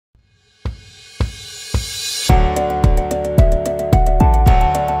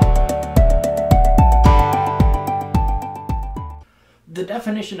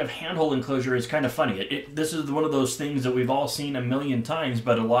definition of handhole enclosure is kind of funny. This is one of those things that we've all seen a million times,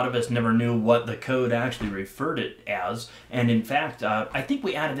 but a lot of us never knew what the code actually referred it as. And in fact, I think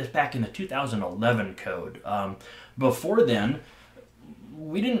we added this back in the 2011 code. Before then,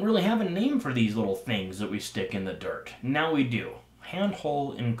 we didn't really have a name for these little things that we stick in the dirt. Now we do.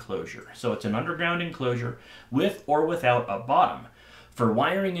 Handhole enclosure. So it's an underground enclosure with or without a bottom, for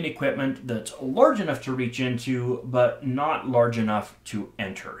wiring and equipment that's large enough to reach into, but not large enough to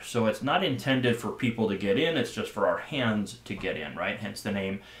enter. So it's not intended for people to get in, it's just for our hands to get in, right? Hence the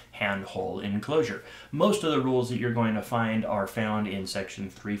name handhole enclosure. Most of the rules that you're going to find are found in section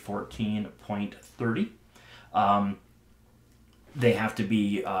 314.30. They have to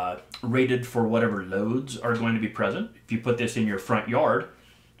be rated for whatever loads are going to be present. If you put this in your front yard,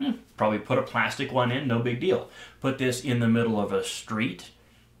 probably put a plastic one in, no big deal. Put this in the middle of a street,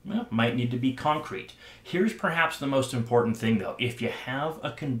 well, might need to be concrete. Here's perhaps the most important thing though. If you have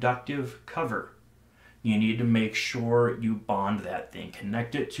a conductive cover, you need to make sure you bond that thing.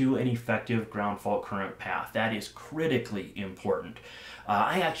 Connect it to an effective ground fault current path. That is critically important.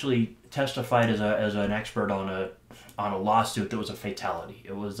 I actually testified as an expert on a lawsuit that was a fatality.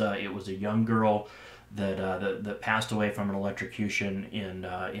 It was a young girl that passed away from an electrocution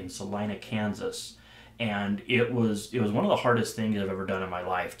in Salina, Kansas, and it was one of the hardest things I've ever done in my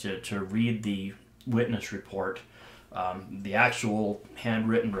life to read the witness report, the actual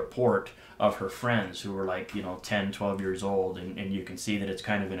handwritten report of her friends who were like 10, 12 years old, and you can see that it's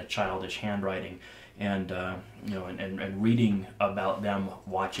kind of in a childish handwriting, and and reading about them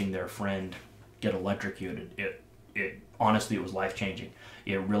watching their friend get electrocuted. It honestly, it was life-changing.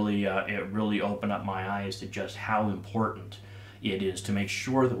 It really opened up my eyes to just how important it is to make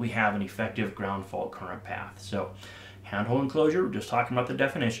sure that we have an effective ground fault current path. So, handhole enclosure, we're just talking about the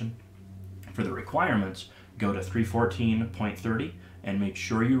definition. For the requirements, go to 314.30 and make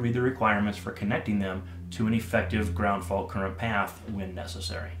sure you read the requirements for connecting them to an effective ground fault current path when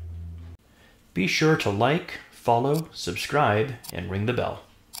necessary. Be sure to like, follow, subscribe, and ring the bell.